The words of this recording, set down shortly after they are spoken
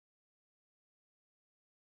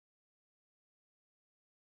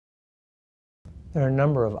There are a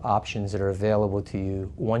number of options that are available to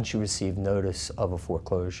you once you receive notice of a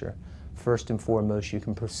foreclosure. First and foremost, you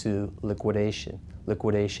can pursue liquidation.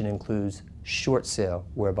 Liquidation includes short sale,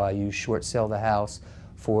 whereby you short sell the house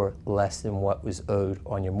for less than what was owed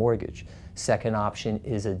on your mortgage. Second option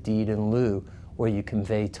is a deed in lieu, where you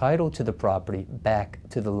convey title to the property back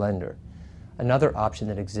to the lender. Another option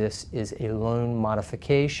that exists is a loan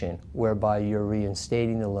modification, whereby you're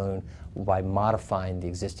reinstating the loan by modifying the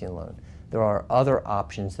existing loan. There are other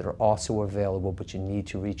options that are also available, but you need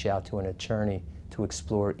to reach out to an attorney to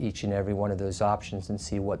explore each and every one of those options and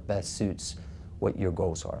see what best suits what your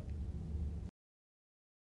goals are.